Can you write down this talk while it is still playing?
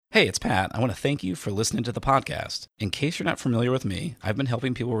Hey, it's Pat. I want to thank you for listening to the podcast. In case you're not familiar with me, I've been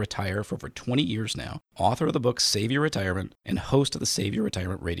helping people retire for over 20 years now, author of the book Save Your Retirement, and host of the Save Your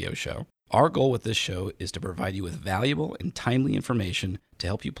Retirement radio show. Our goal with this show is to provide you with valuable and timely information to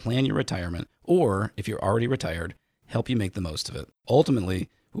help you plan your retirement, or if you're already retired, help you make the most of it. Ultimately,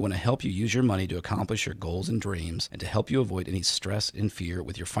 we want to help you use your money to accomplish your goals and dreams and to help you avoid any stress and fear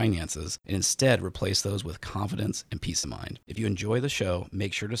with your finances and instead replace those with confidence and peace of mind. If you enjoy the show,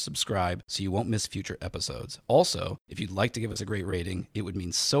 make sure to subscribe so you won't miss future episodes. Also, if you'd like to give us a great rating, it would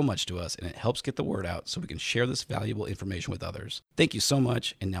mean so much to us and it helps get the word out so we can share this valuable information with others. Thank you so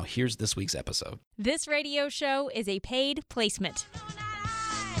much, and now here's this week's episode. This radio show is a paid placement.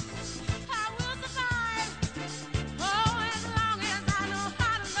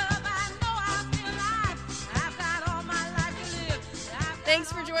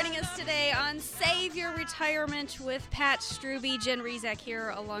 Thanks for joining us today on Save Your Retirement with Pat Strube. Jen Rezac here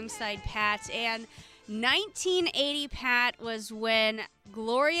alongside Pat. And 1980, Pat, was when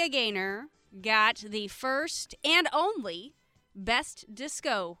Gloria Gaynor got the first and only Best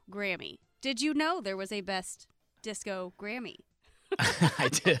Disco Grammy. Did you know there was a Best Disco Grammy? I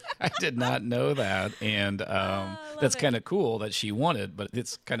did not know that, and that's kind of cool that she won it, but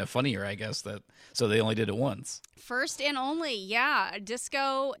it's kind of funnier, I guess, that so they only did it once. First and only, yeah.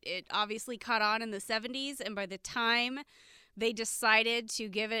 Disco, it obviously caught on in the 70s, and by the time they decided to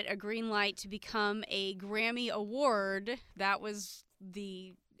give it a green light to become a Grammy Award, that was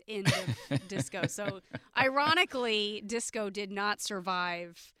the end of disco. So, ironically, disco did not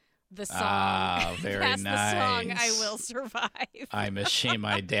survive the song. Very That's nice. The song I Will Survive. I'm ashamed.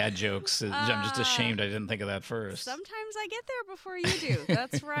 My dad jokes. I'm just ashamed I didn't think of that first. Sometimes I get there before you do.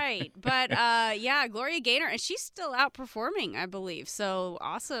 That's right. But yeah, Gloria Gaynor, and she's still outperforming, I believe. So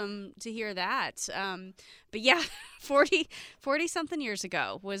awesome to hear that. But yeah, 40-something years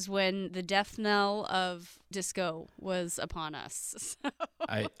ago was when the death knell of disco was upon us. So.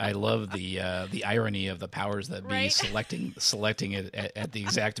 I love the irony of the powers that be selecting it at the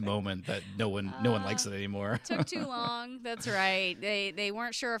exact moment that no one likes it anymore. It took too long. That's right. They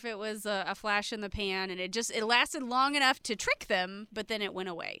weren't sure if it was a flash in the pan, and it lasted long enough to trick them, but then it went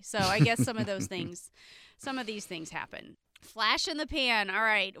away. So I guess some of these things happen. Flash in the pan. All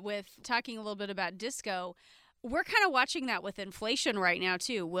right, with talking a little bit about disco, we're kind of watching that with inflation right now,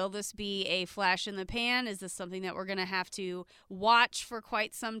 too. Will this be a flash in the pan? Is this something that we're going to have to watch for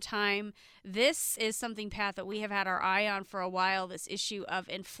quite some time? This is something, Pat, that we have had our eye on for a while, this issue of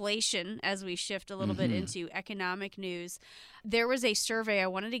inflation as we shift a little bit into economic news. There was a survey. I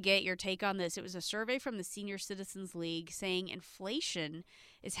wanted to get your take on this. It was a survey from the Senior Citizens League saying inflation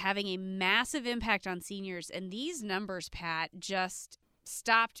is having a massive impact on seniors. And these numbers, Pat, just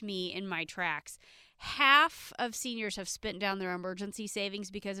stopped me in my tracks. Half of seniors have spent down their emergency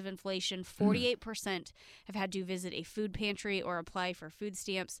savings because of inflation. 48% have had to visit a food pantry or apply for food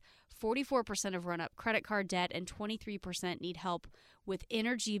stamps. 44% have run up credit card debt, and 23% need help with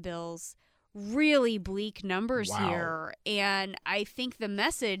energy bills. Really bleak numbers here. And I think the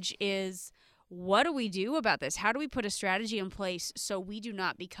message is, what do we do about this? How do we put a strategy in place so we do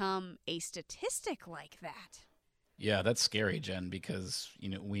not become a statistic like that? Yeah, that's scary, Jen, because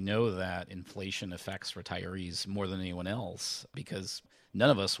we know that inflation affects retirees more than anyone else because none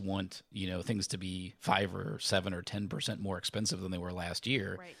of us want things to be 5 or 7 or 10% more expensive than they were last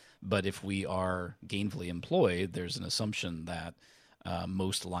year. Right. But if we are gainfully employed, there's an assumption that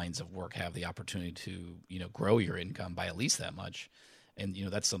most lines of work have the opportunity to grow your income by at least that much. And,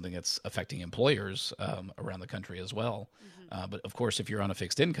 that's something that's affecting employers around the country as well. But, of course, if you're on a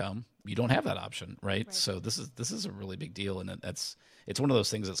fixed income, you don't have that option, right? So this is a really big deal. And it's one of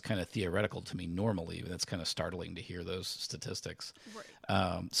those things that's kind of theoretical to me normally. But it's kind of startling to hear those statistics.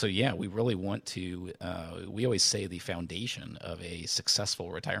 Right. So, yeah, we really want to we always say the foundation of a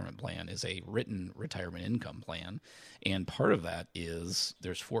successful retirement plan is a written retirement income plan. And part of that is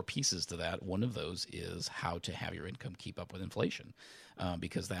there's 4 pieces to that. One of those is how to have your income keep up with inflation.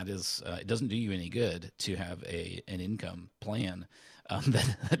 Because that is, it doesn't do you any good to have an income plan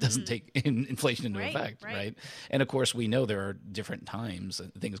that doesn't take inflation into effect, right? And of course, we know there are different times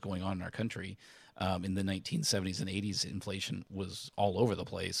and things going on in our country. In the 1970s and 80s, inflation was all over the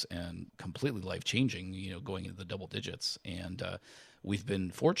place and completely life-changing, going into the double digits. And we've been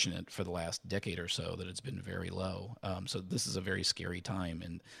fortunate for the last decade or so that it's been very low. So this is a very scary time.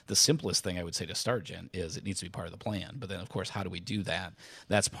 And the simplest thing I would say to start, Jen, is it needs to be part of the plan. But then, of course, how do we do that?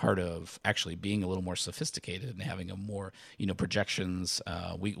 That's part of actually being a little more sophisticated and having a more, projections.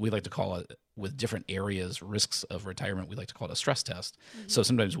 We like to call it with different areas, risks of retirement. We like to call it a stress test. So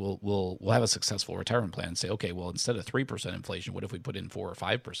sometimes we'll have a successful retirement plan and say, okay, well, instead of 3% inflation, what if we put in 4 or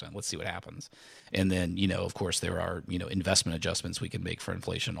 5%? Let's see what happens. And then, of course, there are, investment adjustments we can make for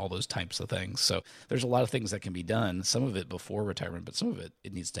inflation, all those types of things. So there's a lot of things that can be done, some of it before retirement, but some of it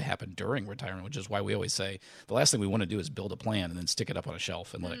needs to happen during retirement, which is why we always say the last thing we want to do is build a plan and then stick it up on a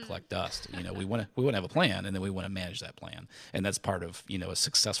shelf and let it collect dust. We want to have a plan, and then we want to manage that plan. And that's part of, a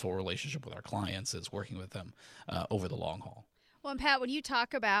successful relationship with our clients, is working with them over the long haul. Well, and Pat, when you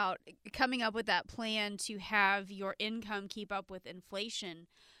talk about coming up with that plan to have your income keep up with inflation,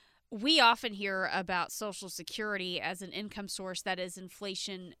 we often hear about Social Security as an income source that is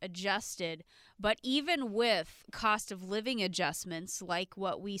inflation adjusted. But even with cost of living adjustments, like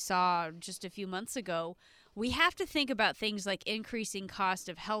what we saw just a few months ago, we have to think about things like increasing cost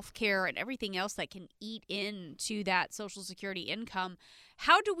of health care and everything else that can eat into that Social Security income.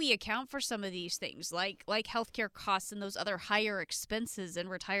 How do we account for some of these things, like healthcare costs and those other higher expenses in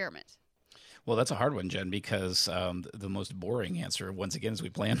retirement? Well, that's a hard one, Jen, because the most boring answer, once again, is we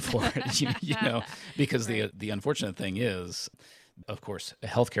plan for it, because the unfortunate thing is, of course,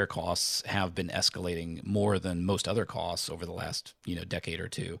 healthcare costs have been escalating more than most other costs over the last, decade or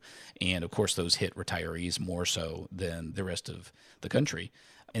two. And of course, those hit retirees more so than the rest of the country.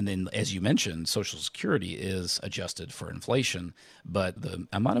 And then, as you mentioned, Social Security is adjusted for inflation, but the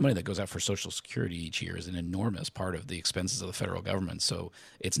amount of money that goes out for Social Security each year is an enormous part of the expenses of the federal government. So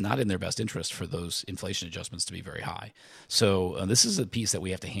it's not in their best interest for those inflation adjustments to be very high. So this is a piece that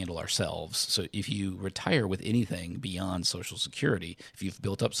we have to handle ourselves. So if you retire with anything beyond Social Security, if you've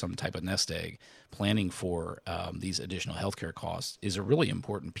built up some type of nest egg, planning for these additional healthcare costs is a really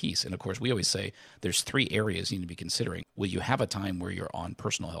important piece. And of course, we always say there's 3 areas you need to be considering. Will you have a time where you're on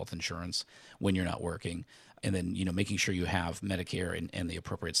personal health insurance when you're not working? And then, making sure you have Medicare and the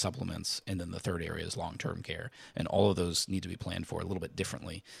appropriate supplements. And then the third area is long-term care. And all of those need to be planned for a little bit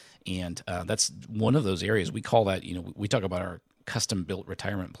differently. And that's one of those areas. We call that, we talk about our custom-built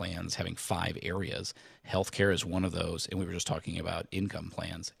retirement plans having 5 areas. Healthcare is one of those, and we were just talking about income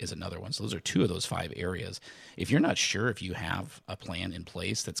plans is another one. So those are 2 of those 5 areas. If you're not sure if you have a plan in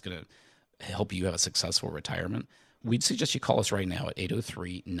place that's going to help you have a successful retirement, we'd suggest you call us right now at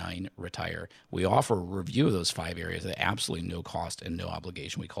 803-9-RETIRE. We offer a review of those 5 areas at absolutely no cost and no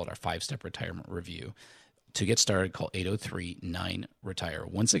obligation. We call it our 5-step retirement review. To get started, call 803-9-RETIRE.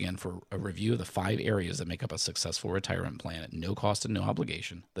 Once again, for a review of the 5 areas that make up a successful retirement plan at no cost and no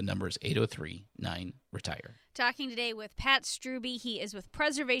obligation, the number is 803-9-RETIRE. Talking today with Pat Strube. He is with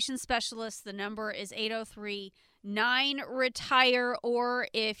Preservation Specialists. The number is 803-9-RETIRE, or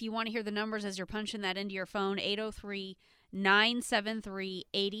if you want to hear the numbers as you're punching that into your phone,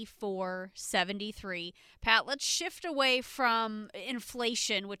 803-973-8473. Pat, let's shift away from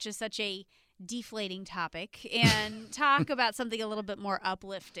inflation, which is such a deflating topic, and talk about something a little bit more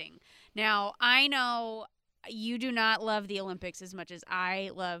uplifting. Now, I know you do not love the Olympics as much as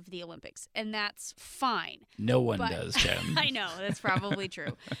I love the Olympics, and that's fine. No one does, Jen. I know, that's probably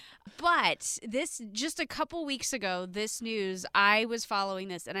true. But just a couple weeks ago, this news, I was following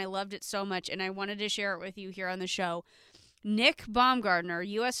this, and I loved it so much, and I wanted to share it with you here on the show. Nick Baumgardner,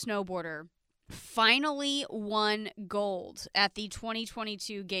 U.S. snowboarder, finally won gold at the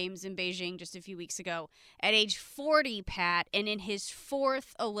 2022 Games in Beijing just a few weeks ago at age 40, Pat, and in his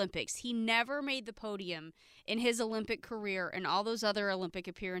 4th Olympics. He never made the podium in his Olympic career and all those other Olympic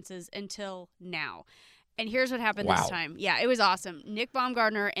appearances until now. And here's what happened this time. Yeah, it was awesome. Nick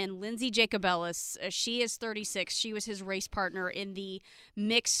Baumgardner and Lindsay Jacobellis, she is 36. She was his race partner in the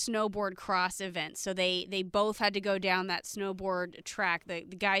mixed snowboard cross event. So they both had to go down that snowboard track. The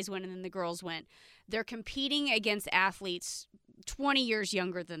guys went and then the girls went. They're competing against athletes 20 years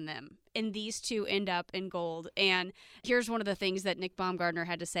younger than them. And these 2 end up in gold. And here's one of the things that Nick Baumgardner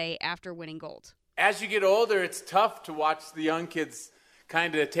had to say after winning gold. As you get older, it's tough to watch the young kids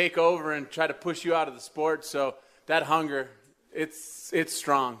kind of take over and try to push you out of the sport. So that hunger, it's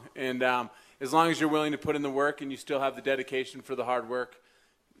strong. And as long as you're willing to put in the work and you still have the dedication for the hard work,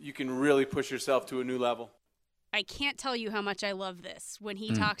 you can really push yourself to a new level. I can't tell you how much I love this when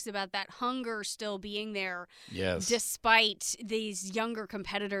he talks about that hunger still being there. Yes. Despite these younger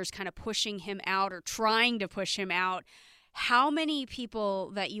competitors kind of pushing him out or trying to push him out. How many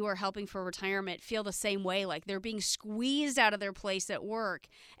people that you are helping for retirement feel the same way, like they're being squeezed out of their place at work?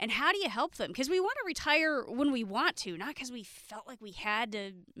 And how do you help them? Because we want to retire when we want to, not because we felt like we had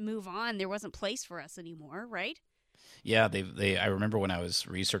to move on. There wasn't place for us anymore, right? Yeah, I remember when I was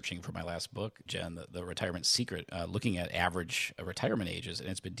researching for my last book, Jen, the Retirement Secret, looking at average retirement ages, and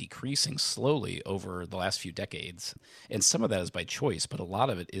it's been decreasing slowly over the last few decades. And some of that is by choice, but a lot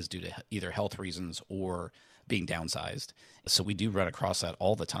of it is due to either health reasons or being downsized. So we do run across that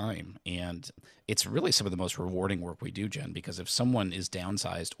all the time. And it's really some of the most rewarding work we do, Jen, because if someone is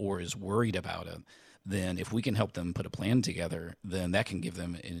downsized or is worried about it, then if we can help them put a plan together, then that can give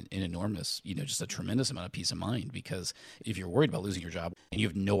them an enormous, just a tremendous amount of peace of mind. Because if you're worried about losing your job and you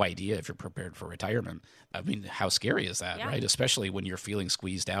have no idea if you're prepared for retirement, I mean, how scary is that, right? Especially when you're feeling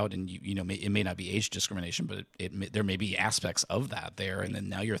squeezed out and it may not be age discrimination, but there may be aspects of that there. And then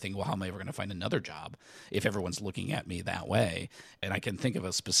now you're thinking, well, how am I ever going to find another job if everyone's looking at me that way? And I can think of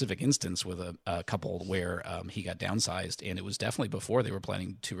a specific instance with a couple where he got downsized, and it was definitely before they were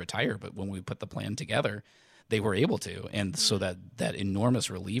planning to retire. But when we put the plan together, they were able to, and so that enormous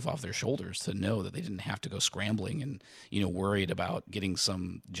relief off their shoulders to know that they didn't have to go scrambling and worried about getting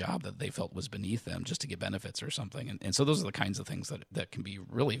some job that they felt was beneath them just to get benefits or something. And so those are the kinds of things that can be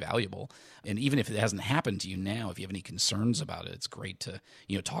really valuable. And even if it hasn't happened to you now, if you have any concerns about it, it's great to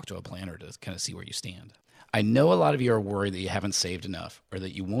talk to a planner to kind of see where you stand. I know a lot of you are worried that you haven't saved enough or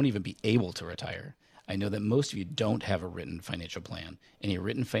that you won't even be able to retire. I know that most of you don't have a written financial plan, and a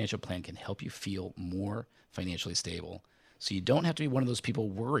written financial plan can help you feel more financially stable. So you don't have to be one of those people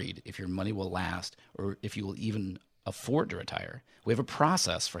worried if your money will last or if you will even afford to retire. We have a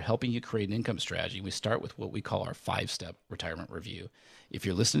process for helping you create an income strategy. We start with what we call our 5-step retirement review. If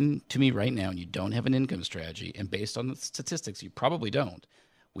you're listening to me right now and you don't have an income strategy, and based on the statistics, you probably don't,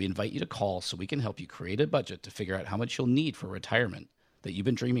 we invite you to call so we can help you create a budget to figure out how much you'll need for retirement that you've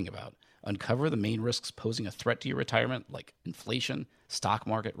been dreaming about. Uncover the main risks posing a threat to your retirement, like inflation, stock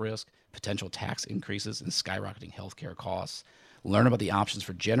market risk, potential tax increases, and skyrocketing healthcare costs. Learn about the options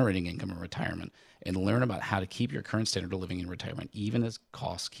for generating income in retirement, and learn about how to keep your current standard of living in retirement, even as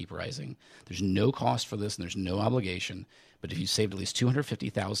costs keep rising. There's no cost for this, and there's no obligation. But if you saved at least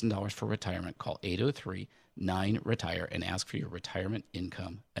 $250,000 for retirement, call 803-9-RETIRE and ask for your retirement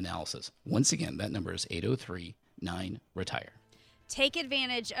income analysis. Once again, that number is 803-9-RETIRE. Take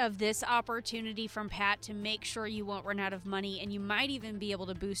advantage of this opportunity from Pat to make sure you won't run out of money, and you might even be able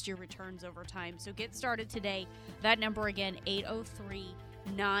to boost your returns over time. So get started today. That number again,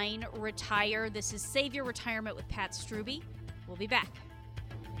 803-9-RETIRE. This is Save Your Retirement with Pat Strube. We'll be back.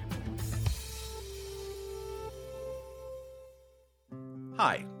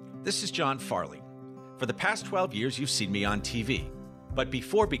 Hi, this is John Farley. For the past 12 years, you've seen me on TV. But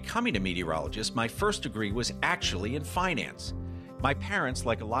before becoming a meteorologist, my first degree was actually in finance. My parents,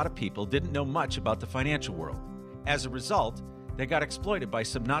 like a lot of people, didn't know much about the financial world. As a result, they got exploited by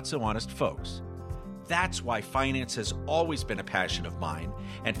some not-so-honest folks. That's why finance has always been a passion of mine,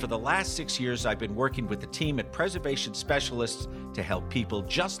 and for the last 6 years I've been working with the team at Preservation Specialists to help people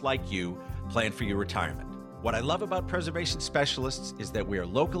just like you plan for your retirement. What I love about Preservation Specialists is that we are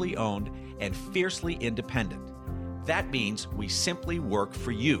locally owned and fiercely independent. That means we simply work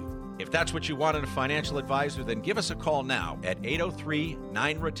for you. If that's what you want in a financial advisor, then give us a call now at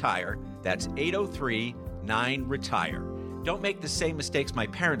 803-9-RETIRE. That's 803-9-RETIRE. Don't make the same mistakes my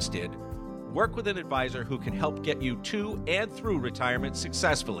parents did. Work with an advisor who can help get you to and through retirement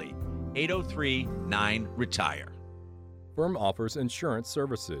successfully. 803-9-RETIRE. Firm offers insurance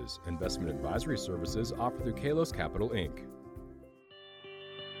services. Investment advisory services offered through Kalos Capital, Inc.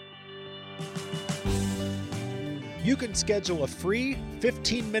 You can schedule a free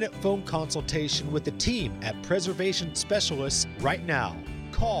 15-minute phone consultation with the team at Preservation Specialists right now.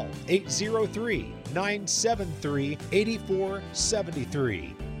 Call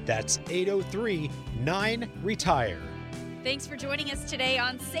 803-973-8473. That's 803-9-RETIRE. Thanks for joining us today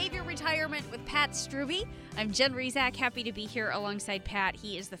on Save Your Retirement with Pat Strube. I'm Jen Rezac, happy to be here alongside Pat.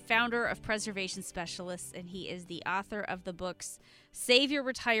 He is the founder of Preservation Specialists, and he is the author of the books Save Your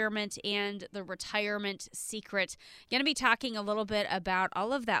Retirement and The Retirement Secret. Going to be talking a little bit about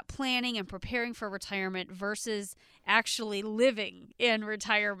all of that planning and preparing for retirement versus actually living in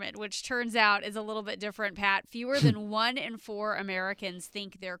retirement, which turns out is a little bit different, Pat. Fewer than 1 in 4 Americans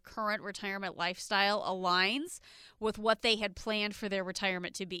think their current retirement lifestyle aligns with what they had planned for their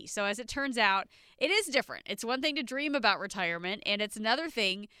retirement to be. So as it turns out, it is different. It's one thing to dream about retirement, and it's another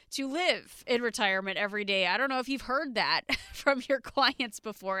thing to live in retirement every day. I don't know if you've heard that from your clients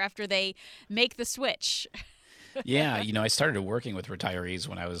before after they make the switch. Yeah, I started working with retirees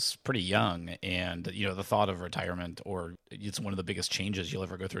when I was pretty young, and the thought of retirement, or it's one of the biggest changes you'll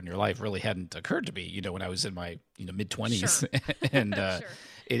ever go through in your life, really hadn't occurred to me, when I was in my mid-20s. Sure. And sure.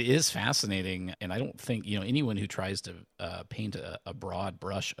 It is fascinating, and I don't think anyone who tries to paint a broad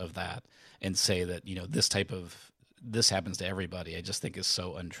brush of that and say that this type of this happens to everybody, I just think is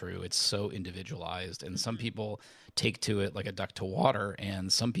so untrue. It's so individualized, and some people take to it like a duck to water,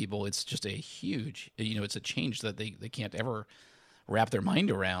 and some people it's just a huge, it's a change that they can't ever wrap their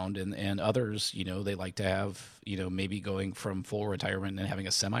mind around, and others, they like to have, maybe going from full retirement and having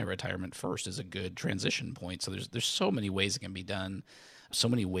a semi-retirement first is a good transition point. So there's so many ways it can be done, so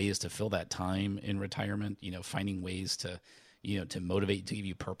many ways to fill that time in retirement, finding ways to to motivate, to give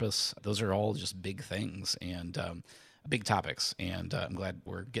you purpose. Those are all just big things and big topics. And I'm glad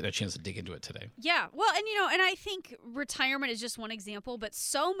we're getting a chance to dig into it today. Yeah. Well, and I think retirement is just one example, but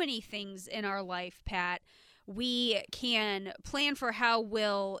so many things in our life, Pat, we can plan for how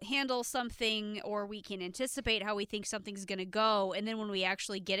we'll handle something, or we can anticipate how we think something's going to go. And then when we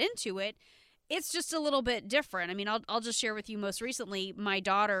actually get into it, it's just a little bit different. I mean, I'll just share with you most recently, my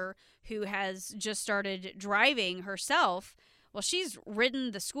daughter, who has just started driving herself. Well, she's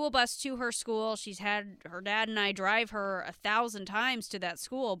ridden the school bus to her school. She's had her dad and I drive her 1,000 times to that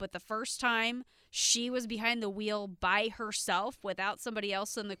school. But the first time she was behind the wheel by herself without somebody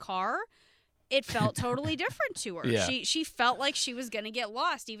else in the car, it felt totally different to her. Yeah. She felt like she was going to get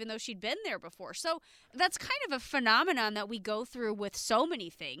lost, even though she'd been there before. So that's kind of a phenomenon that we go through with so many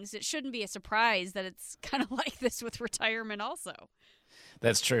things. It shouldn't be a surprise that it's kind of like this with retirement also.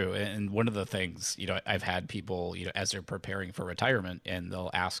 That's true. And one of the things, I've had people, as they're preparing for retirement, and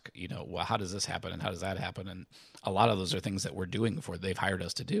they'll ask, well, how does this happen and how does that happen? And a lot of those are things that we're doing they've hired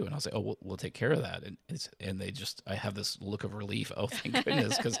us to do. And I'll say, oh, we'll take care of that. And I have this look of relief. Oh, thank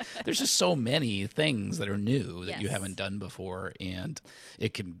goodness. Because there's just so many things that are new that you haven't done before. And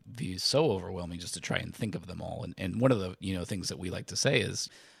it can be so overwhelming just to try and think of them all. And one of the, things that we like to say is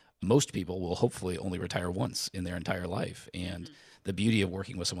most people will hopefully only retire once in their entire life. And the beauty of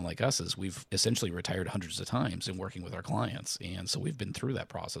working with someone like us is we've essentially retired hundreds of times in working with our clients. And so we've been through that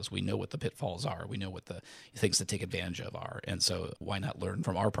process. We know what the pitfalls are. We know what the things to take advantage of are. And so why not learn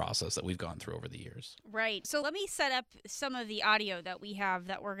from our process that we've gone through over the years? Right. So let me set up some of the audio that we have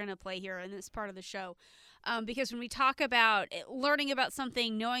that we're going to play here in this part of the show. Because when we talk about learning about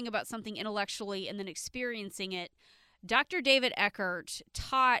something, knowing about something intellectually, and then experiencing it, Dr. David Eckert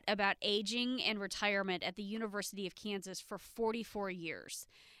taught about aging and retirement at the University of Kansas for 44 years.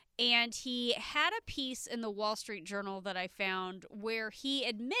 And he had a piece in the Wall Street Journal that I found where he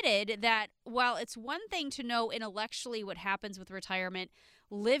admitted that while it's one thing to know intellectually what happens with retirement,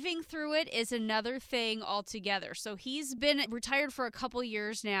 living through it is another thing altogether. So he's been retired for a couple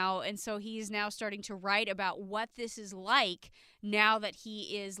years now, and so he's now starting to write about what this is like now that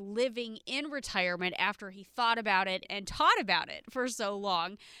he is living in retirement after he thought about it and taught about it for so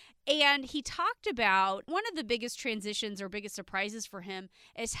long. And he talked about one of the biggest transitions or biggest surprises for him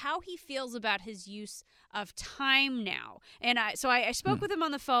is how he feels about his use of time now. And I spoke with him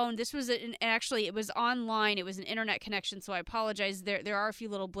on the phone. This was actually it was online. It was an internet connection, so I apologize. There are a few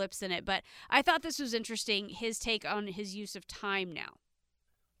little blips in it, but I thought this was interesting, his take on his use of time now.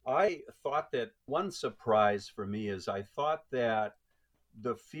 I thought that one surprise for me is I thought that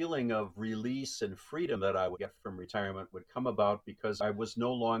the feeling of release and freedom that I would get from retirement would come about because I was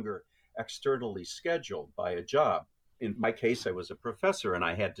no longer externally scheduled by a job. In my case, I was a professor and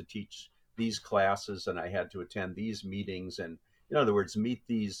I had to teach these classes and I had to attend these meetings and, in other words, meet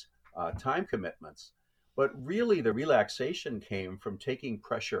these time commitments. But really the relaxation came from taking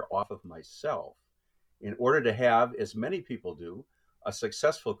pressure off of myself. In order to have, as many people do, a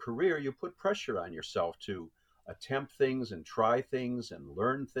successful career, you put pressure on yourself to attempt things and try things and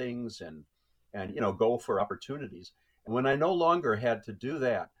learn things and go for opportunities. And when I no longer had to do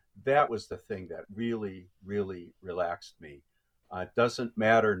that, that was the thing that really, really relaxed me. It doesn't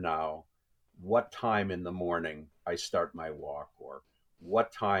matter now what time in the morning I start my walk or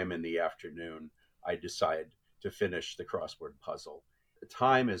what time in the afternoon I decide to finish the crossword puzzle.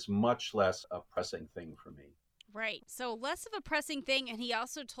 Time is much less a pressing thing for me. Right. So less of a pressing thing. And he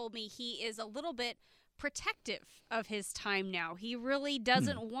also told me he is a little bit protective of his time now. He really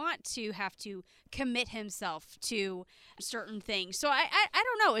doesn't want to have to commit himself to certain things. So I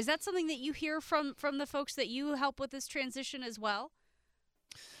don't know. Is that something that you hear from the folks that you help with this transition as well?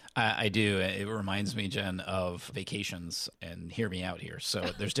 I do. It reminds me, Jen, of vacations, and hear me out here.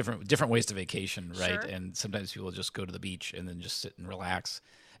 So there's different ways to vacation, right? Sure. And sometimes people just go to the beach and then just sit and relax.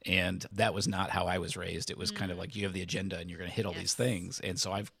 And that was not how I was raised. It was kind of like you have the agenda and you're going to hit all these things. And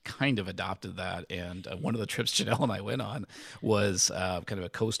so I've kind of adopted that. And one of the trips Janelle and I went on was kind of a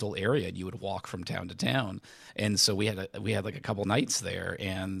coastal area, and you would walk from town to town. And so we had like a couple nights there.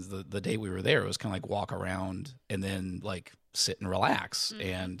 And the day we were there, it was kind of like walk around and then like sit and relax.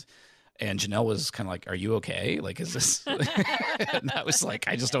 And Janelle was kind of like, "Are you okay? Like, is this?" And I was like,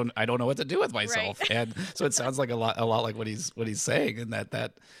 "I don't know what to do with myself." Right. And so it sounds like a lot like what he's saying, and that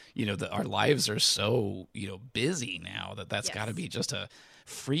that our lives are so busy now that's got to be just a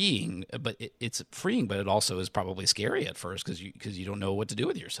freeing, but it's freeing, but it also is probably scary at first because you don't know what to do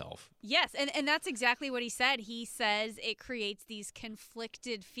with yourself. Yes, and that's exactly what he said. He says it creates these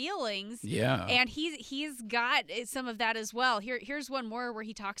conflicted feelings. Yeah, and he's got some of that as well. Here's one more where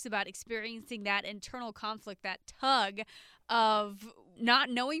he talks about experiencing that internal conflict, that tug of not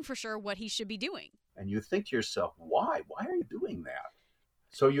knowing for sure what he should be doing. And you think to yourself, why are you doing that?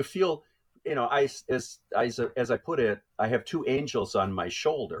 So you feel, as I put it, I have two angels on my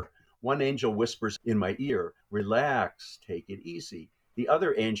shoulder. One angel whispers in my ear, relax, take it easy. The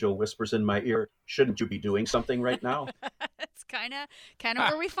other angel whispers in my ear, shouldn't you be doing something right now? That's kind of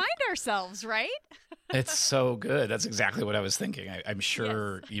where we find ourselves, right? It's so good. That's exactly what I was thinking. I'm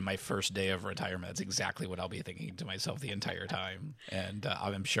sure my first day of retirement, that's exactly what I'll be thinking to myself the entire time. And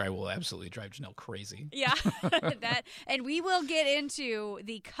I'm sure I will absolutely drive Janelle crazy. Yeah, and we will get into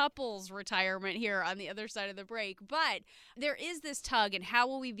the couples retirement here on the other side of the break. But there is this tug, and how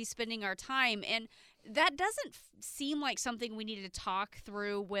will we be spending our time? And that doesn't seem like something we need to talk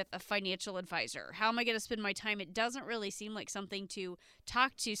through with a financial advisor. How am I going to spend my time? It doesn't really seem like something to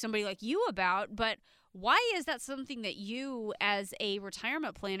talk to somebody like you about, but why is that something that you as a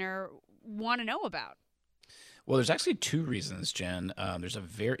retirement planner want to know about? Well, there's actually two reasons, Jen. There's a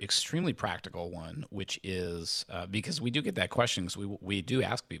very extremely practical one, which is because we do get that question. Because we do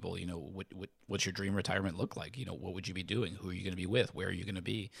ask people, what's your dream retirement look like? What would you be doing? Who are you going to be with? Where are you going to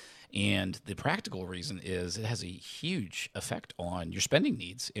be? And the practical reason is it has a huge effect on your spending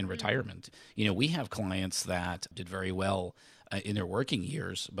needs in retirement. We have clients that did very well in their working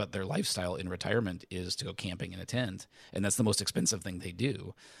years, but their lifestyle in retirement is to go camping in a tent, and that's the most expensive thing they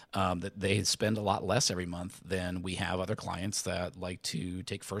do. That they spend a lot less every month than we have other clients that like to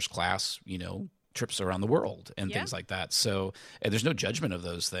take first class, trips around the world and things like that. So and there's no judgment of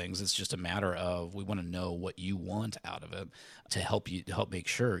those things. It's just a matter of we want to know what you want out of it to help make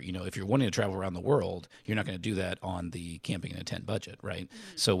sure, if you're wanting to travel around the world, you're not going to do that on the camping in a tent budget, right?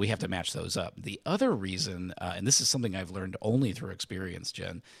 Mm-hmm. So we have to match those up. The other reason, and this is something I've learned only through experience,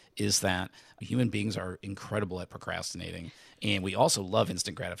 Jen, is that human beings are incredible at procrastinating. And we also love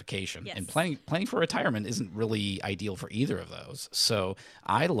instant gratification. Yes. And planning for retirement isn't really ideal for either of those. So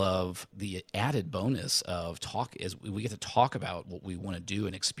I love the added bonus of we get to talk about what we want to do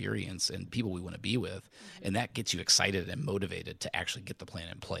and experience and people we want to be with. Mm-hmm. And that gets you excited and motivated to actually get the plan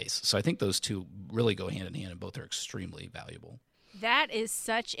in place. So I think those two really go hand in hand, and both are extremely valuable. That is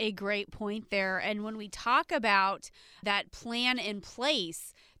such a great point there. And when we talk about that plan in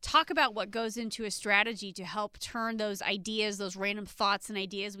place, talk about what goes into a strategy to help turn those ideas, those random thoughts and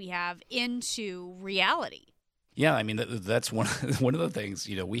ideas we have into reality. Yeah, I mean, that's one of the things,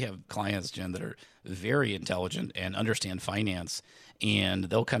 we have clients, Jen, that are very intelligent and understand finance, and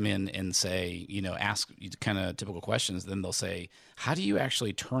they'll come in and say, ask kind of typical questions. Then they'll say, how do you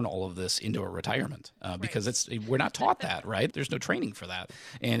actually turn all of this into a retirement? Because we're not taught that, right? There's no training for that.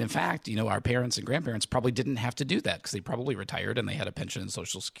 And in fact, our parents and grandparents probably didn't have to do that because they probably retired and they had a pension and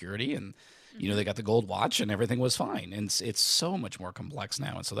Social Security, and they got the gold watch and everything was fine. And it's so much more complex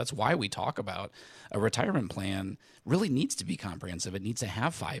now. And so that's why we talk about a retirement plan really needs to be comprehensive. It needs to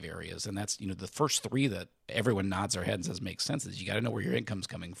have 5 areas. And that's, the first 3 that everyone nods their head and says makes sense is you got to know where your income's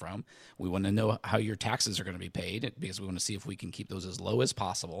coming from. We want to know how your taxes are going to be paid because we want to see if we can keep those as low as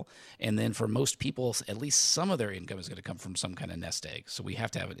possible. And then for most people, at least some of their income is going to come from some kind of nest egg. So we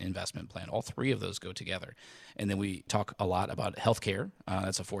have to have an investment plan. All 3 of those go together. And then we talk a lot about healthcare.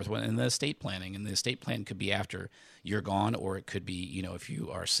 That's a 4th one. And the estate planning. And the estate plan could be after you're gone, or it could be, if you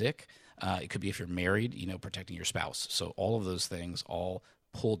are sick. It could be if you're married, protecting your spouse. So all of those things all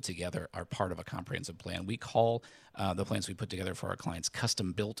pulled together are part of a comprehensive plan. We call the plans we put together for our clients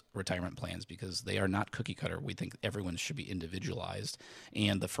custom-built retirement plans because they are not cookie cutter. We think everyone should be individualized.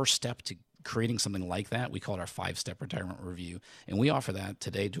 And the first step to creating something like that, we call it our 5-step retirement review. And we offer that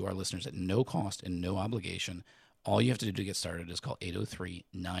today to our listeners at no cost and no obligation. All you have to do to get started is call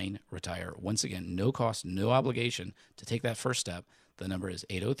 803-9-RETIRE. Once again, no cost, no obligation to take that first step. The number is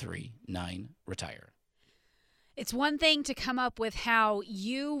 803-9-RETIRE. It's one thing to come up with how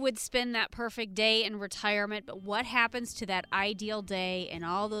you would spend that perfect day in retirement, but what happens to that ideal day and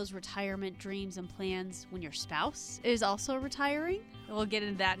all those retirement dreams and plans when your spouse is also retiring? We'll get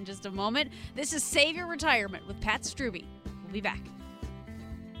into that in just a moment. This is Save Your Retirement with Pat Strube. We'll be back.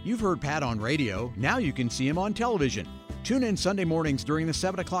 You've heard Pat on radio. Now you can see him on television. Tune in Sunday mornings during the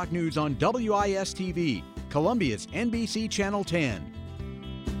 7 o'clock news on WIS-TV, Columbia's NBC Channel 10.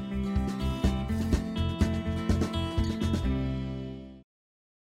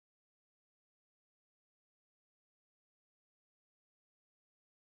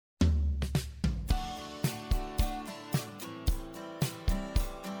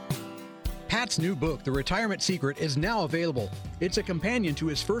 Pat's new book, The Retirement Secret, is now available. It's a companion to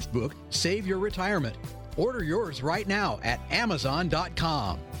his first book, Save Your Retirement. Order yours right now at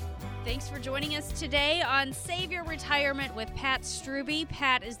Amazon.com. Thanks for joining us today on Save Your Retirement with Pat Strube.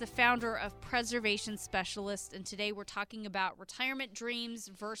 Pat is the founder of Preservation Specialist, and today we're talking about retirement dreams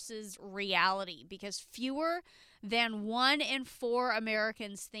versus reality, because fewer than 1 in 4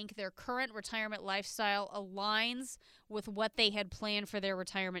 Americans think their current retirement lifestyle aligns with what they had planned for their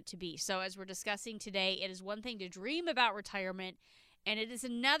retirement to be. So as we're discussing today, it is one thing to dream about retirement, and it is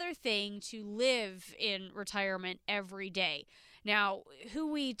another thing to live in retirement every day. Now,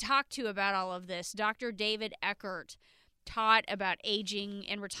 who we talked to about all of this, Dr. David Eckert, taught about aging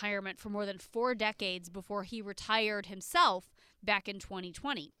and retirement for more than 4 decades before he retired himself back in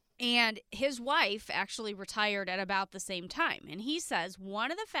 2020. And his wife actually retired at about the same time. And he says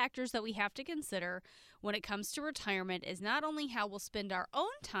one of the factors that we have to consider when it comes to retirement is not only how we'll spend our own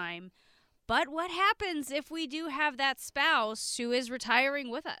time, but what happens if we do have that spouse who is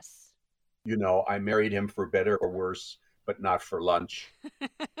retiring with us. You know, I married him for better or worse, but not for lunch.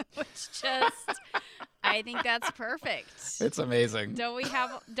 Which just, I think that's perfect. It's amazing. Don't we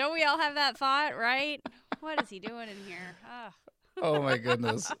all have that thought, right? What is he doing in here? Oh, my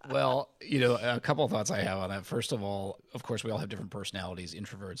goodness. Well, a couple of thoughts I have on that. First of all, of course, we all have different personalities,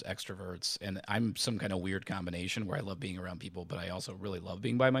 introverts, extroverts, and I'm some kind of weird combination where I love being around people, but I also really love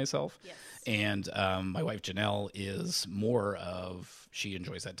being by myself. Yes. And my wife, Janelle, is more of, she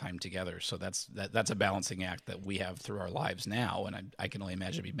enjoys that time together. So that's a balancing act that we have through our lives now, and I can only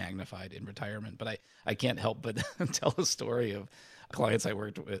imagine be magnified in retirement. But I can't help but tell a story of clients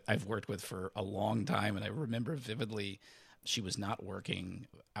I've worked with for a long time, and I remember vividly she was not working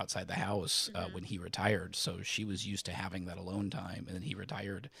outside the house when he retired, so she was used to having that alone time, and then he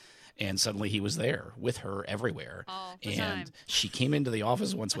retired, and suddenly he was there with her everywhere. All the and time. She came into the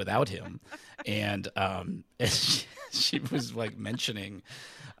office once without him, and she was like mentioning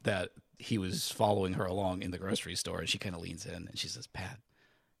that he was following her along in the grocery store, and she kind of leans in and she says, "Pat,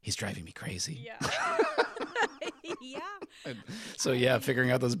 he's driving me crazy." Yeah. Yeah. So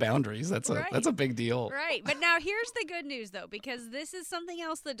figuring out those boundaries, that's a big deal. Right. But now here's the good news, though, because this is something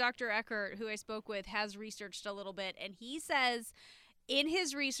else that Dr. Eckert, who I spoke with, has researched a little bit. And he says in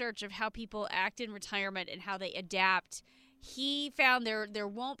his research of how people act in retirement and how they adapt, he found there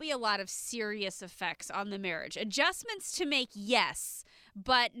won't be a lot of serious effects on the marriage. Adjustments to make, yes,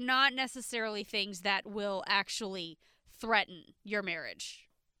 but not necessarily things that will actually threaten your marriage.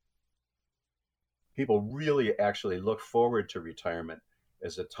 People really actually look forward to retirement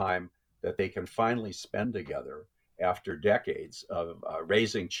as a time that they can finally spend together after decades of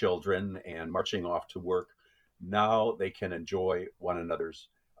raising children and marching off to work. Now they can enjoy one another's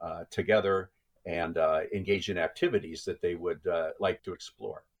together and engage in activities that they would like to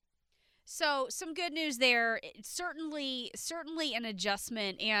explore. So some good news there. It's certainly an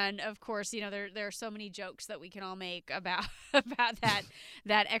adjustment, and of course, there are so many jokes that we can all make about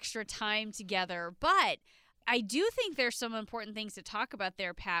that extra time together. But I do think there's some important things to talk about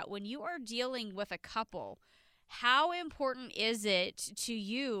there, Pat. When you are dealing with a couple, how important is it to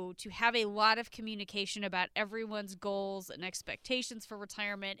you to have a lot of communication about everyone's goals and expectations for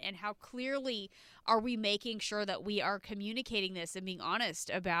retirement, and how clearly are we making sure that we are communicating this and being honest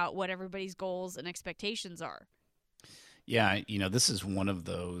about what everybody's goals and expectations are? Yeah, this is one of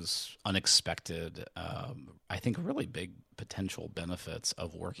those unexpected, I think really big potential benefits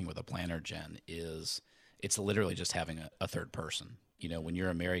of working with a planner, Jen, is it's literally just having a third person. When you're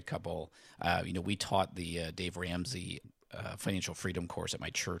a married couple, we taught the Dave Ramsey financial freedom course at my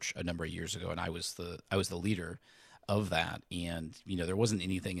church a number of years ago, and I was the leader of that. And there wasn't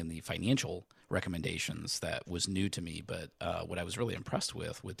anything in the financial recommendations that was new to me, but what I was really impressed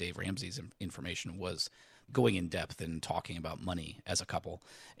with Dave Ramsey's information was going in depth and talking about money as a couple,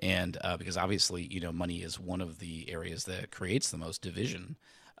 and because obviously money is one of the areas that creates the most division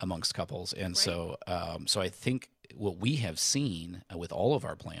amongst couples, and right. So I think what we have seen with all of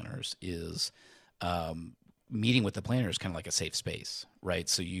our planners is meeting with the planner is kind of like a safe space, right?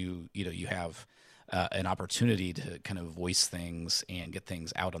 So you have an opportunity to kind of voice things and get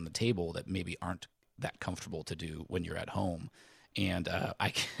things out on the table that maybe aren't that comfortable to do when you're at home. And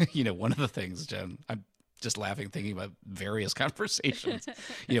one of the things, Jen, I'm just laughing thinking about various conversations,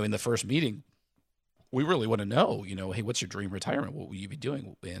 in the first meeting. We really want to know, hey, what's your dream retirement? What will you be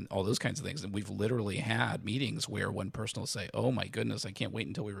doing? And all those kinds of things. And we've literally had meetings where one person will say, oh my goodness, I can't wait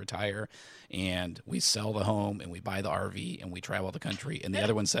until we retire. And we sell the home and we buy the RV and we travel the country. And the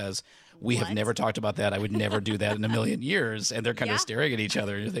other one says, we have never talked about that. I would never do that in a million years. And they're kind of staring at each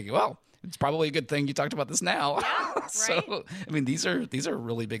other and you're thinking, well, it's probably a good thing you talked about this now. Yeah, right. So, I mean, these are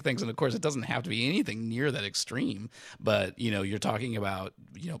really big things. And of course, it doesn't have to be anything near that extreme, but you're talking about,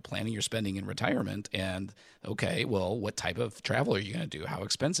 planning your spending in retirement and, okay, well, what type of travel are you going to do? How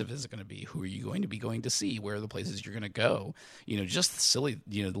expensive is it going to be? Who are you going to be going to see? Where are the places you're going to go? Just silly,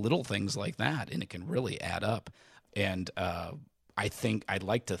 little things like that. And it can really add up. And I'd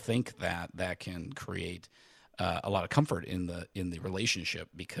like to think that can create a lot of comfort in the relationship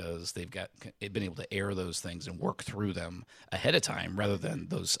because they've been able to air those things and work through them ahead of time rather than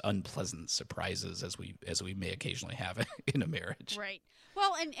those unpleasant surprises as we may occasionally have in a marriage. Right.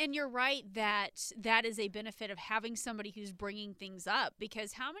 Well, and you're right that is a benefit of having somebody who's bringing things up,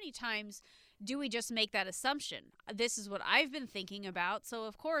 because how many times do we just make that assumption? This is what I've been thinking about, so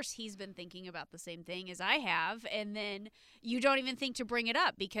of course he's been thinking about the same thing as I have, and then you don't even think to bring it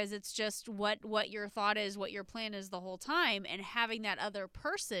up because it's just what your thought is, what your plan is the whole time, and having that other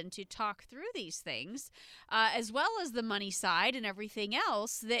person to talk through these things, as well as the money side and everything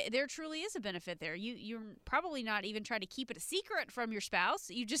else, there truly is a benefit there. You're probably not even trying to keep it a secret from your spouse.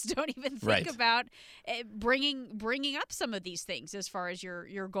 You just don't even think about bringing up some of these things as far as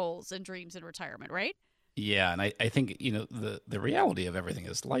your goals and dreams and retirement, right? Yeah, and I think the reality of everything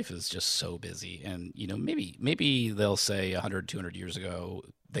is life is just so busy, and maybe they'll say 100, 200 years ago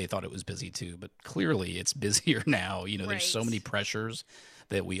they thought it was busy too, but clearly it's busier now. There's so many pressures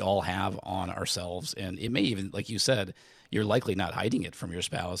that we all have on ourselves, and it may even, like you said, you're likely not hiding it from your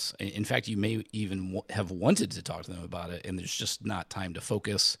spouse. In fact, you may even have wanted to talk to them about it, and there's just not time to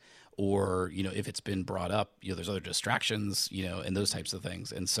focus. Or, if it's been brought up, there's other distractions, and those types of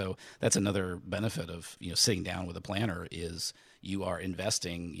things. And so that's another benefit of, sitting down with a planner is you are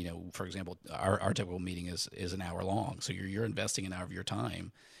investing, for example, our typical meeting is an hour long. So you're investing an hour of your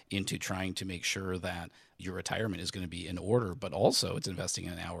time into trying to make sure that your retirement is going to be in order, but also it's investing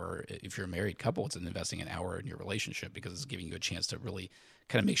an hour. If you're a married couple, it's investing an hour in your relationship because it's giving you a chance to really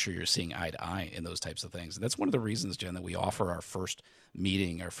kind of make sure you're seeing eye to eye in those types of things. And that's one of the reasons, Jen, that we offer our first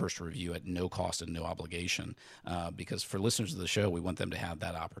meeting, our first review at no cost and no obligation, because for listeners of the show, we want them to have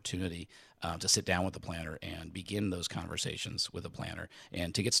that opportunity to sit down with the planner and begin those conversations with the planner.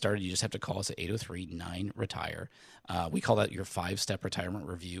 And to get started, you just have to call us at 803-9-RETIRE. We call that your 5-step retirement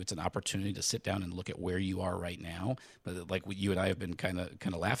review. It's an opportunity to sit down and look at where you are right now. But like what you and I have been kind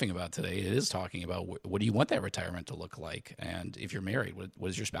of laughing about today, it is talking about what do you want that retirement to look like? And if you're married, what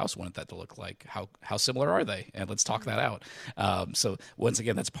does your spouse want that to look like? How similar are they? And let's talk that out. So once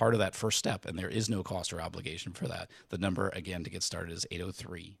again, that's part of that first step, and there is no cost or obligation for that. The number, again, to get started is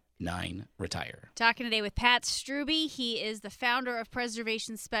 803-9-RETIRE. Talking today with Pat Strube. He is the founder of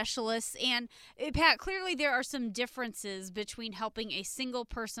Preservation Specialists. And Pat, clearly there are some differences between helping a single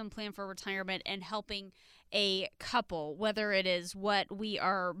person plan for retirement and helping a couple, whether it is what we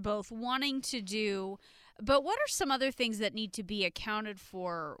are both wanting to do. But what are some other things that need to be accounted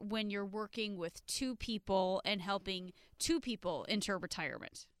for when you're working with two people and helping two people enter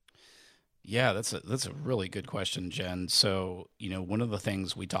retirement? Yeah, that's a really good question, Jen. So, one of the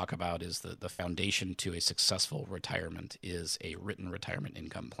things we talk about is the foundation to a successful retirement is a written retirement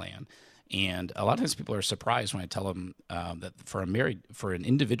income plan. And a lot of times people are surprised when I tell them that for an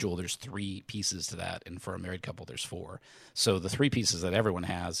individual, there's 3 pieces to that. And for a married couple, there's 4. So the 3 pieces that everyone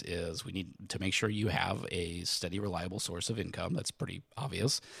has is we need to make sure you have a steady, reliable source of income. That's pretty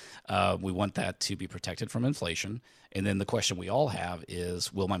obvious. We want that to be protected from inflation. And then the question we all have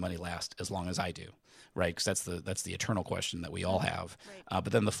is, will my money last as long as I do? Right, because that's the eternal question that we all have. Right.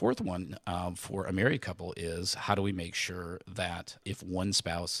 But then the fourth one for a married couple is, how do we make sure that if one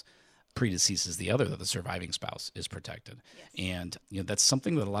spouse predeceases the other, that the surviving spouse is protected? Yes. And that's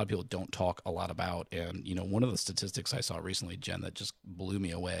something that a lot of people don't talk a lot about. And one of the statistics I saw recently, Jen, that just blew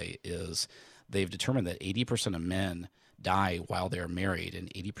me away is they've determined that 80% of men die while they're married and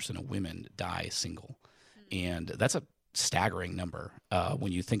 80% of women die single. And that's a staggering number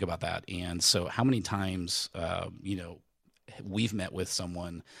when you think about that. And so how many times we've met with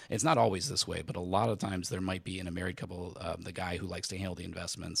someone, it's not always this way, but a lot of times there might be in a married couple, the guy who likes to handle the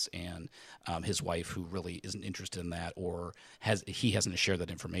investments and his wife who really isn't interested in that, or he hasn't shared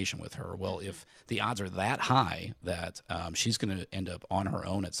that information with her. Well, if the odds are that high that she's going to end up on her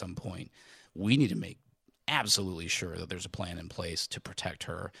own at some point, we need to make absolutely sure that there's a plan in place to protect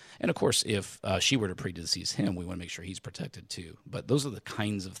her. And of course, if she were to predecease him, we want to make sure he's protected too. But those are the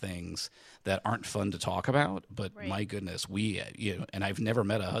kinds of things that aren't fun to talk about. But my goodness, and I've never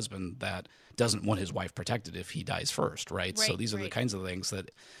met a husband that doesn't want his wife protected if he dies first, right? So these are the right. kinds of things that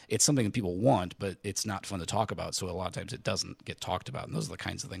it's something that people want, but it's not fun to talk about. So a lot of times it doesn't get talked about. And those are the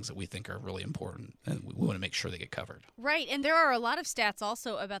kinds of things that we think are really important. And we want to make sure they get covered. Right. And there are a lot of stats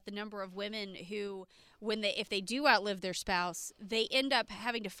also about the number of women who, if they do outlive their spouse, they end up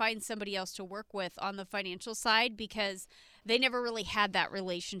having to find somebody else to work with on the financial side because they never really had that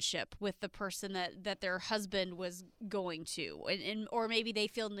relationship with the person that their husband was going to. Or maybe they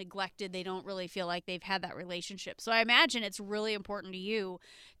feel neglected. They don't really feel like they've had that relationship. So I imagine it's really important to you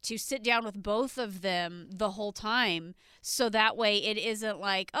to sit down with both of them the whole time, so that way it isn't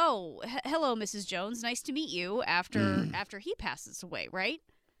like, oh, hello, Mrs. Jones, nice to meet you after he passes away, right?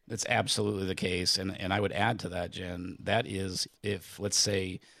 That's absolutely the case. And I would add to that, Jen, that is if, let's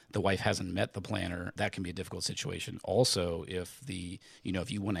say, the wife hasn't met the planner, that can be a difficult situation. Also, if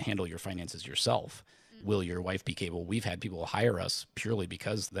if you want to handle your finances yourself, will your wife be capable? We've had people hire us purely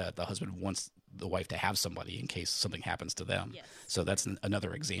because the husband wants the wife to have somebody in case something happens to them. Yes. So that's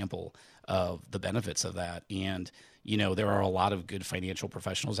another example of the benefits of that. And, there are a lot of good financial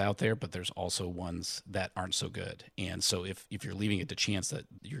professionals out there, but there's also ones that aren't so good. And so if you're leaving it to chance that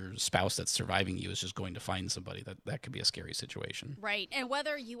your spouse that's surviving you is just going to find somebody, that could be a scary situation. Right. And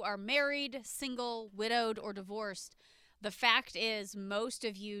whether you are married, single, widowed, or divorced, the fact is most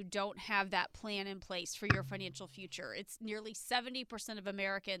of you don't have that plan in place for your financial future. It's nearly 70% of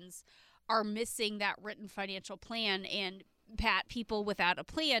Americans are missing that written financial plan. And Pat, people without a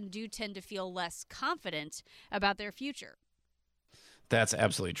plan do tend to feel less confident about their future. That's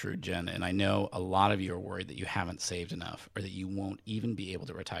absolutely true, Jen. And I know a lot of you are worried that you haven't saved enough or that you won't even be able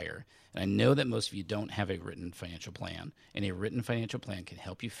to retire. And I know that most of you don't have a written financial plan, and a written financial plan can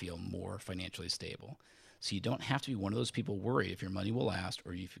help you feel more financially stable. So you don't have to be one of those people worried if your money will last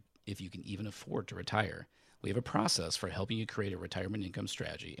or if you can even afford to retire. We have a process for helping you create a retirement income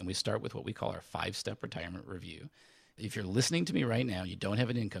strategy, and we start with what we call our 5-step retirement review. If you're listening to me right now, you don't have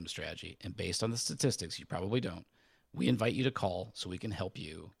an income strategy, and based on the statistics, you probably don't. We invite you to call so we can help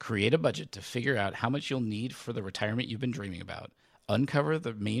you create a budget to figure out how much you'll need for the retirement you've been dreaming about, uncover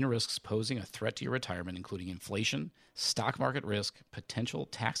the main risks posing a threat to your retirement, including inflation, stock market risk, potential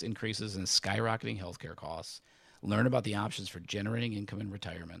tax increases, and skyrocketing healthcare costs, learn about the options for generating income in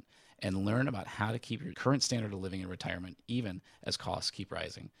retirement, and learn about how to keep your current standard of living in retirement even as costs keep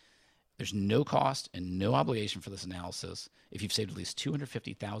rising. There's no cost and no obligation for this analysis. If you've saved at least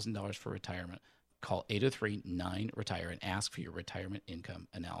 $250,000 for retirement, call 803-9-RETIRE and ask for your retirement income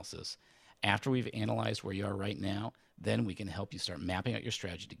analysis. After we've analyzed where you are right now, then we can help you start mapping out your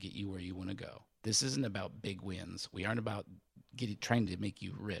strategy to get you where you want to go. This isn't about big wins. We aren't about trying to make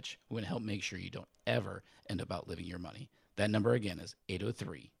you rich. We want to help make sure you don't ever end up outliving your money. That number again is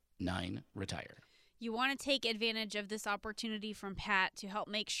 803-9-RETIRE. You want to take advantage of this opportunity from Pat to help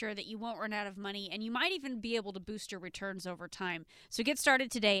make sure that you won't run out of money, and you might even be able to boost your returns over time. So get started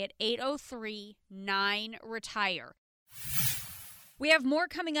today at 803-9-RETIRE. We have more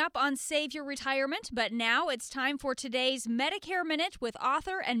coming up on Save Your Retirement, but now it's time for today's Medicare Minute with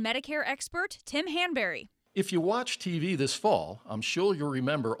author and Medicare expert Tim Hanberry. If you watch TV this fall, I'm sure you'll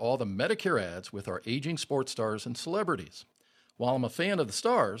remember all the Medicare ads with our aging sports stars and celebrities. While I'm a fan of the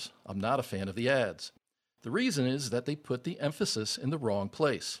stars, I'm not a fan of the ads. The reason is that they put the emphasis in the wrong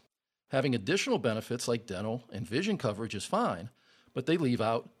place. Having additional benefits like dental and vision coverage is fine, but they leave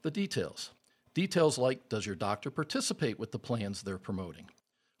out the details. Details like, does your doctor participate with the plans they're promoting?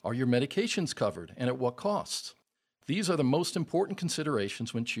 Are your medications covered, and at what costs? These are the most important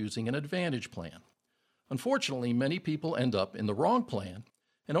considerations when choosing an Advantage plan. Unfortunately, many people end up in the wrong plan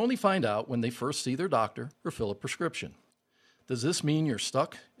and only find out when they first see their doctor or fill a prescription. Does this mean you're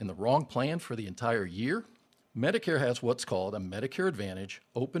stuck in the wrong plan for the entire year? Medicare has what's called a Medicare Advantage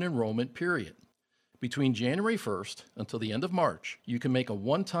open enrollment period. Between January 1st until the end of March, you can make a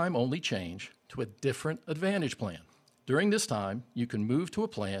one-time only change to a different Advantage plan. During this time, you can move to a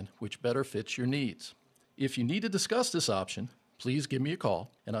plan which better fits your needs. If you need to discuss this option, please give me a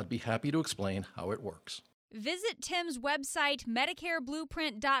call, and I'd be happy to explain how it works. Visit Tim's website,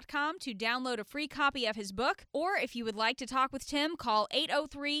 MedicareBlueprint.com, to download a free copy of his book. Or if you would like to talk with Tim, call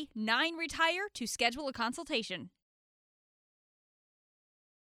 803-9-RETIRE to schedule a consultation.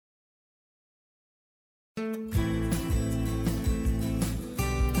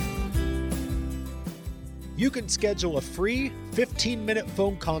 You can schedule a free 15-minute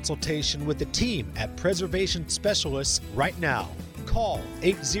phone consultation with the team at Preservation Specialists right now. Call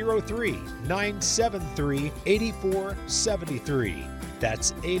 803-973-8473.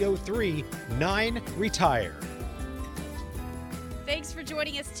 That's 803-9-RETIRE. Thanks for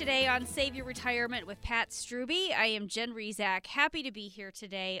joining us today on Save Your Retirement with Pat Struby. I am Jen Rezac, happy to be here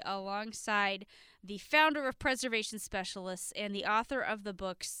today alongside the founder of Preservation Specialists and the author of the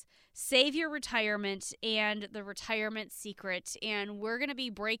books Save Your Retirement and The Retirement Secret. And we're going to be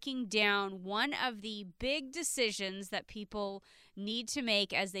breaking down one of the big decisions that people need to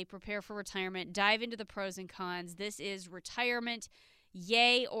make as they prepare for retirement, dive into the pros and cons. This is retirement,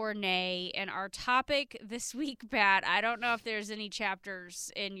 yay or nay. And our topic this week, Pat, I don't know if there's any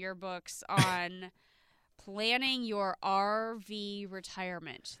chapters in your books on planning your RV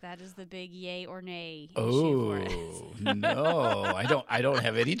retirement. That is the big yay or nay issue for us. No, I don't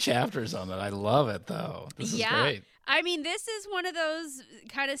have any chapters on that. I love it though. This is great. I mean, this is one of those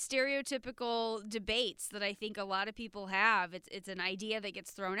kind of stereotypical debates that I think a lot of people have. It's an idea that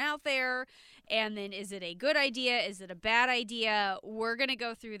gets thrown out there, and then is it a good idea? Is it a bad idea? We're going to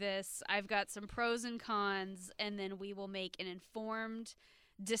go through this. I've got some pros and cons, and then we will make an informed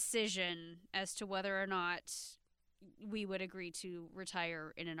decision as to whether or not we would agree to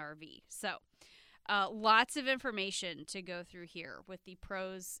retire in an RV. So, lots of information to go through here with the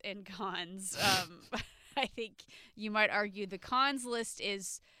pros and cons. I think you might argue the cons list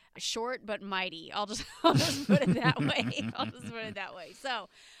is short but mighty. I'll just put it that way. So,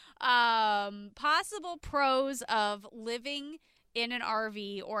 possible pros of living in an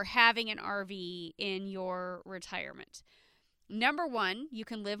RV or having an RV in your retirement. Number one, you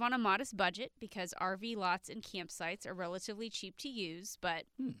can live on a modest budget because RV lots and campsites are relatively cheap to use, but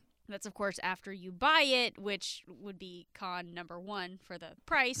that's, of course, after you buy it, which would be con number one for the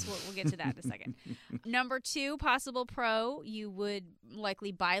price. We'll get to that in a second. Number two, possible pro, you would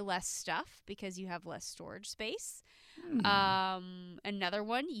likely buy less stuff because you have less storage space. Another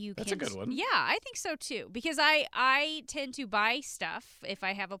one, That's a good one. Yeah, I think so too. Because I tend to buy stuff if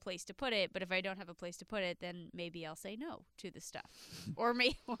I have a place to put it, but if I don't have a place to put it, then maybe I'll say no to the stuff. Or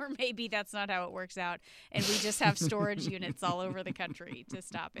maybe that's not how it works out, and we just have storage units all over the country to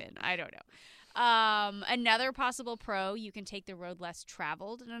stop in. I don't know. Another possible pro, you can take the road less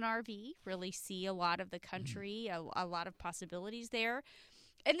traveled in an RV, really see a lot of the country, a lot of possibilities there.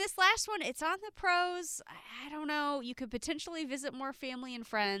 And this last one, it's on the pros. I don't know. You could potentially visit more family and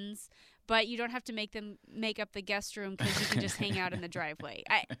friends, but you don't have to make up the guest room because you can just hang out in the driveway.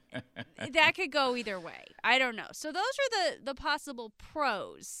 That could go either way. I don't know. So those are the possible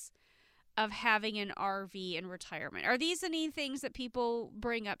pros of having an RV in retirement. Are these any things that people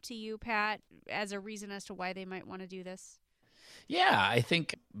bring up to you, Pat, as a reason as to why they might want to do this? Yeah, I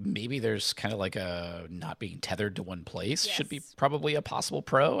think maybe there's kind of like a not being tethered to one place should be probably a possible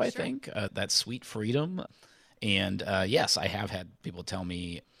pro, I think. That sweet freedom. And yes, I have had people tell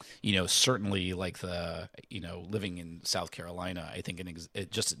me, certainly like living in South Carolina, I think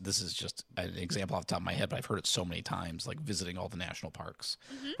this is just an example off the top of my head, but I've heard it so many times, like visiting all the national parks,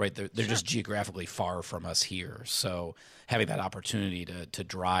 right? They're just geographically far from us here. So having that opportunity to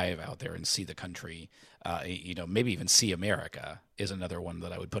drive out there and see the country, maybe even see America is another one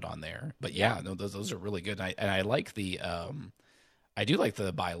that I would put on there. But yeah, no, those are really good. And I like I do like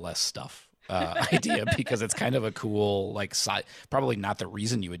the buy less stuff idea because it's kind of a cool, probably not the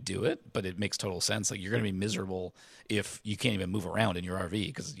reason you would do it, but it makes total sense. Like you're going to be miserable if you can't even move around in your RV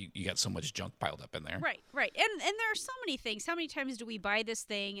because you got so much junk piled up in there. Right. And there are so many things. How many times do we buy this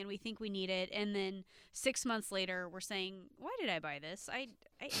thing and we think we need it, and then 6 months later we're saying, why did I buy this? I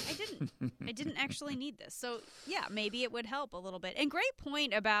didn't. I didn't actually need this. So yeah, maybe it would help a little bit. And great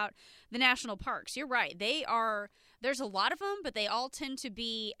point about the national parks. You're right. There's a lot of them, but they all tend to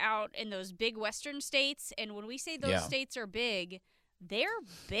be out in those big western states. And when we say those states are big, they're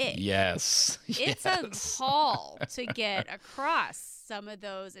big. Yes. It's a haul to get across some of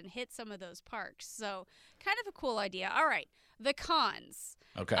those and hit some of those parks. So kind of a cool idea. All right. The cons.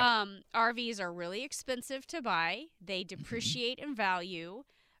 Okay. RVs are really expensive to buy. They depreciate in value.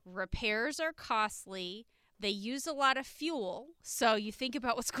 Repairs are costly. They use a lot of fuel, so you think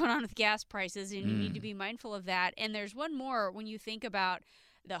about what's going on with gas prices, and you need to be mindful of that. And there's one more when you think about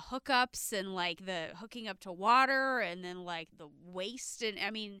the hookups and like the hooking up to water and then like the waste. And I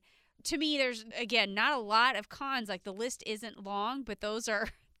mean, to me, there's, again, not a lot of cons. Like the list isn't long, but those are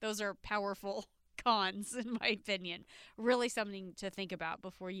powerful cons in my opinion. Really something to think about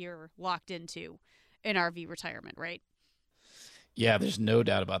before you're locked into an RV retirement, right? Yeah, there's no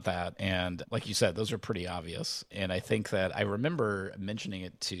doubt about that. And like you said, those are pretty obvious. And I think that I remember mentioning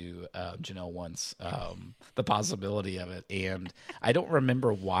it to Janelle once, the possibility of it. And I don't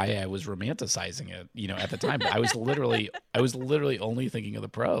remember why I was romanticizing it, at the time. But I was literally only thinking of the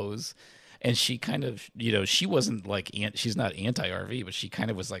pros. And she kind of, she wasn't like, she's not anti-RV, but she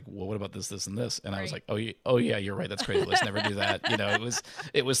kind of was like, well, what about this, this, and this? And I was like, oh yeah, you're right. That's crazy. Let's never do that.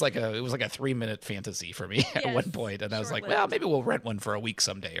 It was like a 3-minute fantasy for me at one point. And I was like, well, maybe we'll rent one for a week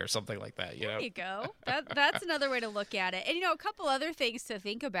someday or something like that. There you go. That's another way to look at it. And, a couple other things to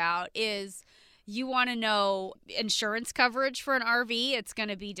think about is you want to know insurance coverage for an RV. It's going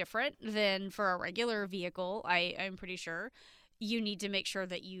to be different than for a regular vehicle, I'm pretty sure. You need to make sure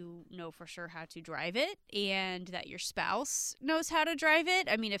that you know for sure how to drive it and that your spouse knows how to drive it.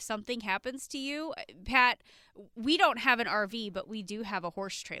 I mean, if something happens to you, Pat, we don't have an RV, but we do have a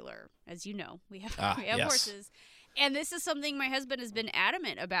horse trailer. As you know, we have yes. horses. And this is something my husband has been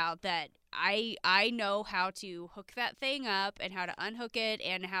adamant about, that I know how to hook that thing up and how to unhook it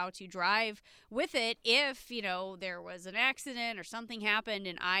and how to drive with it if, there was an accident or something happened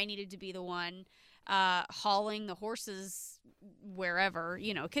and I needed to be the one hauling the horses wherever,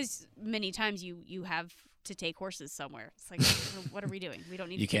 because many times you have to take horses somewhere. It's like, what are we doing? We don't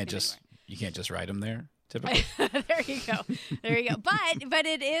need to take them anywhere. You can't just ride them there. Typically. There you go. But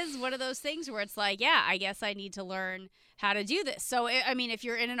it is one of those things where it's like, yeah, I guess I need to learn how to do this. So, if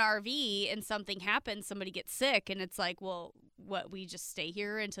you're in an RV and something happens, somebody gets sick and it's like, well, what, we just stay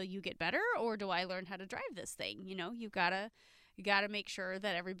here until you get better? Or do I learn how to drive this thing? You gotta make sure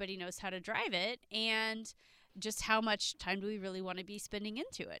that everybody knows how to drive it, and just how much time do we really want to be spending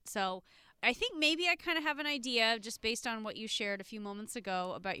into it. So I think maybe I kind of have an idea just based on what you shared a few moments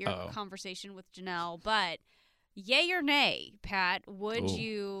ago about your conversation with Janelle, but yay or nay, Pat, would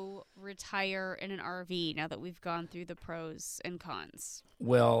you retire in an RV now that we've gone through the pros and cons?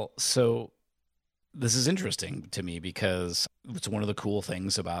 Well, so this is interesting to me because it's one of the cool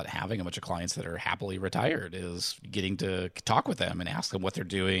things about having a bunch of clients that are happily retired is getting to talk with them and ask them what they're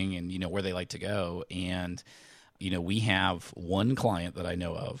doing and, where they like to go. And, we have one client that I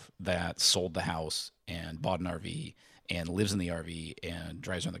know of that sold the house and bought an RV and lives in the RV and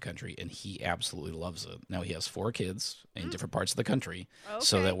drives around the country, and he absolutely loves it. Now, he has 4 kids in different parts of the country,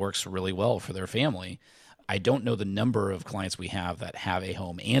 so that works really well for their family. I don't know the number of clients we have that have a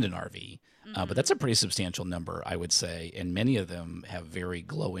home and an RV, but that's a pretty substantial number, I would say, and many of them have very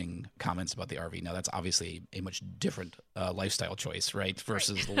glowing comments about the RV. Now, that's obviously a much different lifestyle choice, right,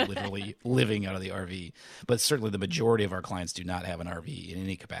 versus literally living out of the RV, but certainly the majority of our clients do not have an RV in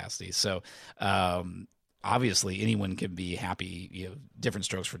any capacity. So obviously, anyone can be happy, different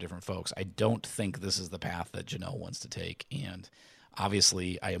strokes for different folks. I don't think this is the path that Janelle wants to take, and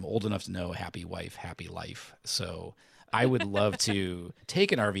obviously, I am old enough to know happy wife, happy life. So I would love to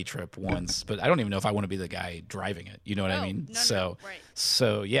take an RV trip once, but I don't even know if I want to be the guy driving it. You know what I mean? No, right.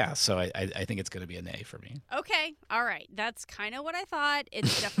 So I think it's going to be a nay for me. Okay. All right. That's kind of what I thought.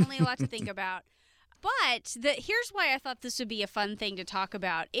 It's definitely a lot to think about. But here's why I thought this would be a fun thing to talk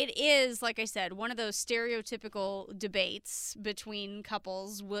about. It is, like I said, one of those stereotypical debates between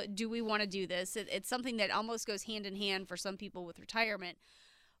couples. Do we want to do this? It's something that almost goes hand in hand for some people with retirement.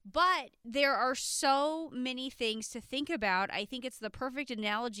 But there are so many things to think about. I think it's the perfect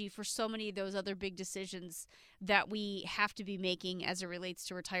analogy for so many of those other big decisions that we have to be making as it relates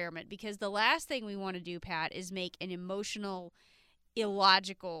to retirement. Because the last thing we want to do, Pat, is make an emotional,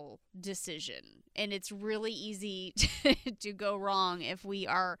 illogical decision. And it's really easy to go wrong if we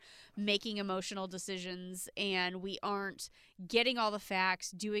are making emotional decisions and we aren't getting all the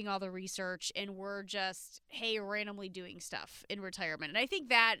facts, doing all the research, and we're just, randomly doing stuff in retirement. And I think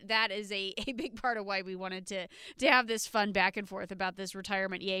that is a big part of why we wanted to have this fun back and forth about this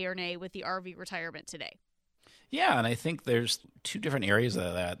retirement yay or nay with the RV retirement today. Yeah, and I think there's 2 different areas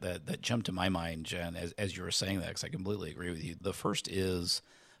of that jump to my mind, Jen, as you were saying that, because I completely agree with you. The first is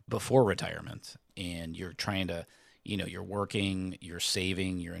before retirement, and you're trying to, you're working, you're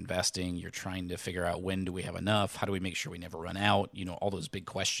saving, you're investing, you're trying to figure out when do we have enough, how do we make sure we never run out, all those big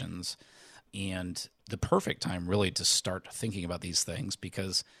questions. And the perfect time really to start thinking about these things,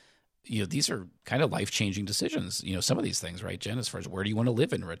 because these are kind of life-changing decisions, some of these things, right, Jen, as far as where do you want to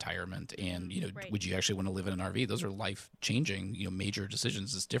live in retirement? And, would you actually want to live in an RV? Those are life-changing, major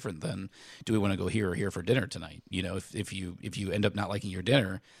decisions. It's different than, do we want to go here or here for dinner tonight? If you end up not liking your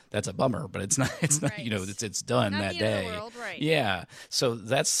dinner, that's a bummer, but it's not, right. It's done not that the day. End of the world, right. Yeah. So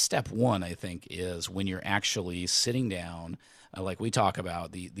that's step 1, I think, is when you're actually sitting down, like we talk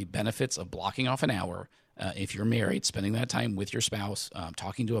about, the benefits of blocking off an hour. If you're married, spending that time with your spouse,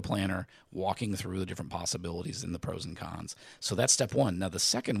 talking to a planner, walking through the different possibilities and the pros and cons. So that's step 1. Now, the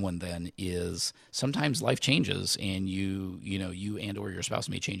second one then is sometimes life changes, and you and or your spouse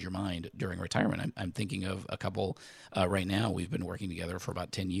may change your mind during retirement. I'm thinking of a couple right now. We've been working together for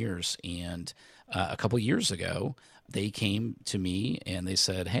about 10 years, and a couple years ago, they came to me and they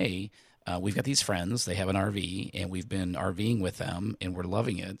said, hey, we've got these friends, they have an RV, and we've been RVing with them, and we're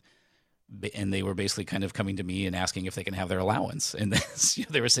loving it. And they were basically kind of coming to me and asking if they can have their allowance. And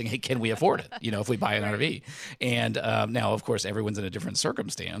they were saying, hey, can we afford it, if we buy an RV? And now, of course, everyone's in a different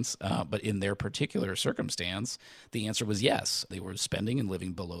circumstance. But in their particular circumstance, the answer was yes. They were spending and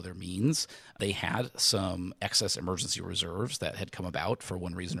living below their means. They had some excess emergency reserves that had come about for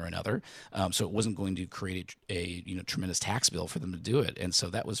one reason or another. So it wasn't going to create a tremendous tax bill for them to do it. And so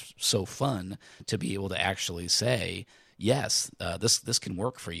that was so fun to be able to actually say, yes, this can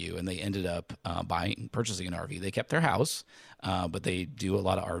work for you. And they ended up purchasing an RV. They kept their house, but they do a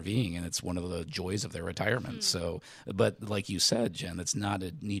lot of RVing, and it's one of the joys of their retirement. So, but like you said, Jen, it's not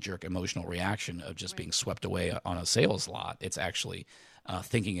a knee-jerk emotional reaction of just being swept away on a sales lot. It's actually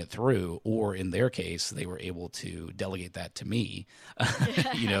thinking it through, or in their case, they were able to delegate that to me,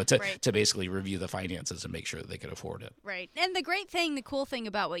 to basically review the finances and make sure that they could afford it. Right. And the cool thing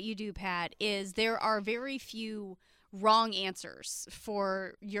about what you do, Pat, is there are very few wrong answers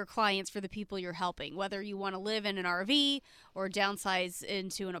for your clients, for the people you're helping, whether you want to live in an RV or downsize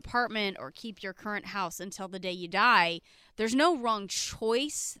into an apartment or keep your current house until the day you die. There's no wrong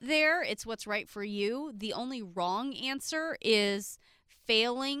choice there. It's what's right for you. The only wrong answer is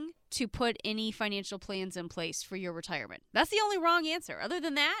failing to put any financial plans in place for your retirement. That's the only wrong answer. Other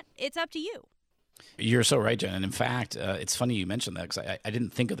than that, it's up to you. You're so right, Jen. And in fact, it's funny you mentioned that, because I didn't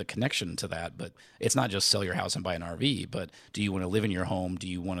think of the connection to that. But it's not just sell your house and buy an RV, but do you want to live in your home? Do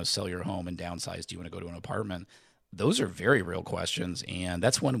you want to sell your home and downsize? Do you want to go to an apartment? Those are very real questions. And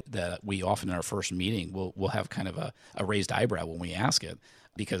that's one that we often in our first meeting, we'll have kind of a raised eyebrow when we ask it,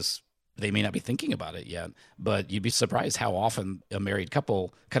 because they may not be thinking about it yet, but you'd be surprised how often a married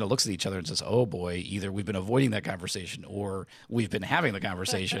couple kind of looks at each other and says, oh boy, either we've been avoiding that conversation or we've been having the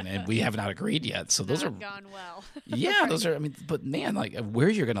conversation and we have not agreed yet. So those are gone well. Yeah, those are, but man, like where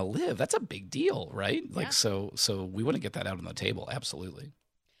you're going to live, that's a big deal, right? Like, Yeah. so we want to get that out on the table. Absolutely.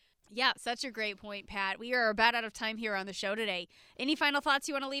 Yeah, such a great point, Pat. We are about out of time here on the show today. Any final thoughts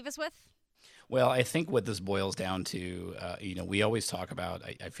you want to leave us with? Well, I think what this boils down to, we always talk about,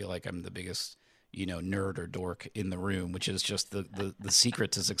 I feel like I'm the biggest, nerd or dork in the room, which is just the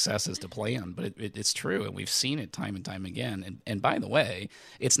secret to success is to plan. But it's true. And we've seen it time and time again. And by the way,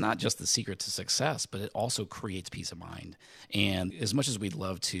 it's not just the secret to success, but it also creates peace of mind. And as much as we'd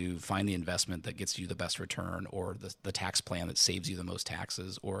love to find the investment that gets you the best return, or the tax plan that saves you the most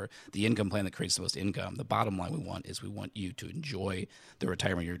taxes, or the income plan that creates the most income, the bottom line we want you to enjoy the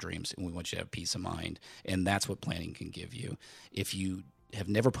retirement of your dreams, and we want you to have peace of mind. And that's what planning can give you. If you have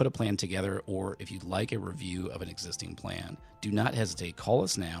never put a plan together, or if you'd like a review of an existing plan, do not hesitate. Call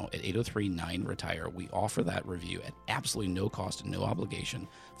us now at 803-9-RETIRE. We offer that review at absolutely no cost and no obligation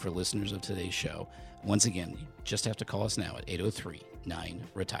for listeners of today's show. Once again, you just have to call us now at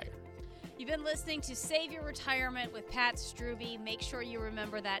 803-9-RETIRE. You've been listening to Save Your Retirement with Pat Strube. Make sure you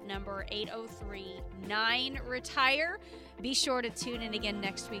remember that number, 803-9-RETIRE. Be sure to tune in again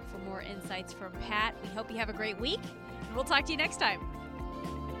next week for more insights from Pat. We hope you have a great week, and we'll talk to you next time.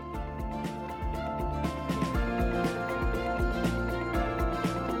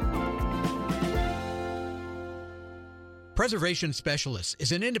 Preservation Specialists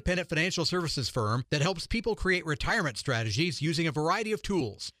is an independent financial services firm that helps people create retirement strategies using a variety of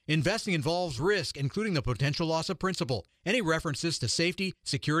tools. Investing involves risk, including the potential loss of principal. Any references to safety,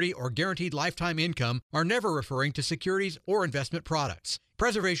 security, or guaranteed lifetime income are never referring to securities or investment products.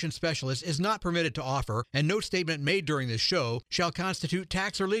 Preservation Specialist is not permitted to offer, and no statement made during this show shall constitute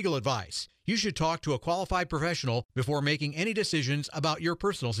tax or legal advice. You should talk to a qualified professional before making any decisions about your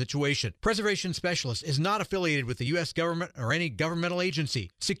personal situation. Preservation Specialist is not affiliated with the U.S. government or any governmental agency.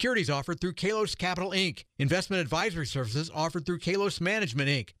 Securities offered through Kalos Capital, Inc. Investment advisory services offered through Kalos Management,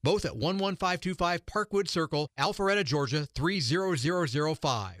 Inc., both at 11525 Parkwood Circle, Alpharetta, Georgia,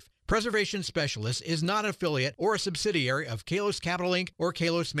 30005. Preservation Specialist is not an affiliate or a subsidiary of Kalos Capital, Inc. or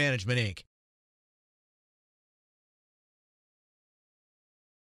Kalos Management, Inc.